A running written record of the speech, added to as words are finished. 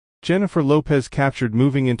Jennifer Lopez captured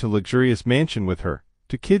moving into luxurious mansion with her,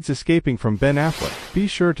 to kids escaping from Ben Affleck. Be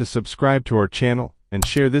sure to subscribe to our channel, and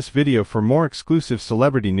share this video for more exclusive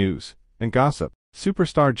celebrity news and gossip.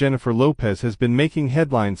 Superstar Jennifer Lopez has been making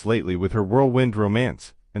headlines lately with her whirlwind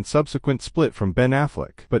romance and subsequent split from Ben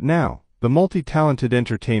Affleck. But now, the multi-talented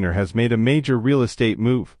entertainer has made a major real estate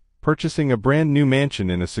move, purchasing a brand new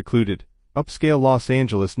mansion in a secluded, upscale Los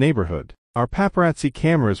Angeles neighborhood. Our paparazzi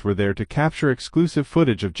cameras were there to capture exclusive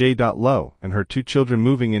footage of J.Lo and her 2 children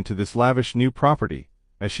moving into this lavish new property,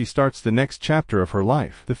 as she starts the next chapter of her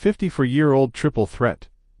life. The 54-year-old triple threat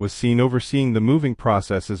was seen overseeing the moving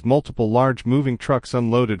process as multiple large moving trucks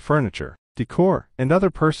unloaded furniture, decor, and other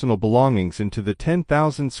personal belongings into the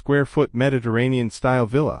 10,000-square-foot Mediterranean-style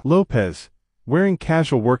villa. Lopez, wearing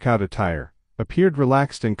casual workout attire, appeared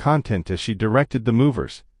relaxed and content as she directed the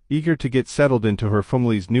movers, eager to get settled into her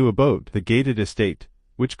family's new abode. The gated estate,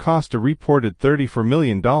 which cost a reported $34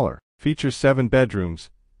 million, features 7 bedrooms,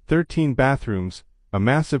 13 bathrooms, a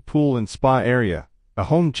massive pool and spa area, a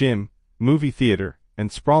home gym, movie theater,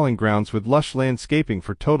 and sprawling grounds with lush landscaping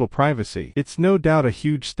for total privacy. It's no doubt a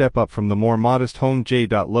huge step up from the more modest home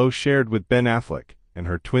J.Lo shared with Ben Affleck and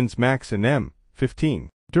her twins Max and M, 15.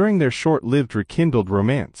 During their short-lived rekindled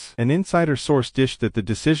romance. An insider source dished that the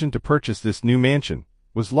decision to purchase this new mansion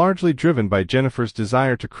was largely driven by Jennifer's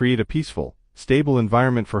desire to create a peaceful, stable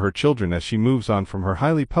environment for her children as she moves on from her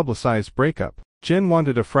highly publicized breakup. Jen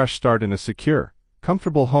wanted a fresh start in a secure,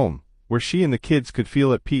 comfortable home, where she and the kids could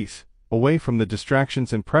feel at peace, away from the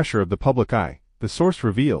distractions and pressure of the public eye. The source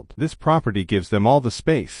revealed, this property gives them all the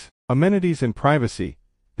space, amenities and privacy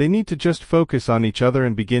they need to just focus on each other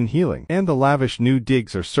and begin healing. And the lavish new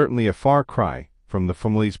digs are certainly a far cry from the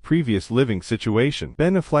family's previous living situation.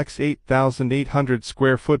 Ben Affleck's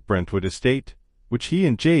 8,800-square-foot Brentwood estate, which he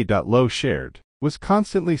and J.Lo shared, was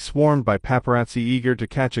constantly swarmed by paparazzi eager to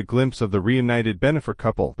catch a glimpse of the reunited Bennifer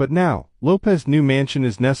couple. But now, Lopez's new mansion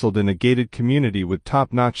is nestled in a gated community with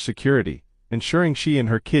top-notch security, ensuring she and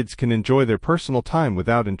her kids can enjoy their personal time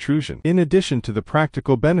without intrusion. In addition to the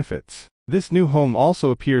practical benefits, this new home also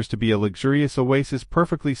appears to be a luxurious oasis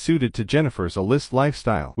perfectly suited to Jennifer's A-list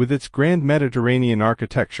lifestyle. With its grand Mediterranean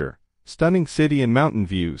architecture, stunning city and mountain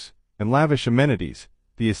views, and lavish amenities,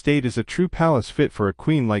 the estate is a true palace fit for a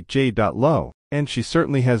queen like J.Lo, and she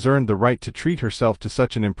certainly has earned the right to treat herself to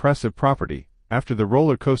such an impressive property, after the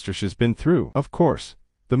roller coaster she's been through. Of course,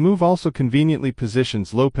 the move also conveniently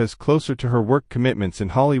positions Lopez closer to her work commitments in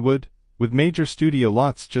Hollywood, with major studio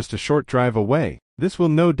lots just a short drive away. This will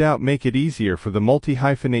no doubt make it easier for the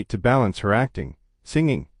multi-hyphenate to balance her acting,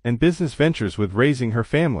 singing, and business ventures with raising her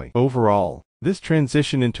family. Overall, this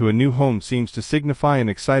transition into a new home seems to signify an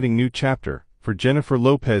exciting new chapter for Jennifer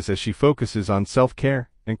Lopez as she focuses on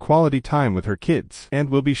self-care and quality time with her kids.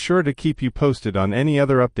 And we'll be sure to keep you posted on any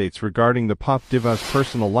other updates regarding the pop diva's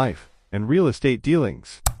personal life and real estate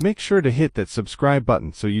dealings. Make sure to hit that subscribe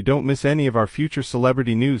button so you don't miss any of our future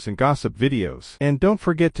celebrity news and gossip videos. And don't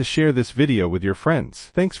forget to share this video with your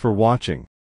friends. Thanks for watching.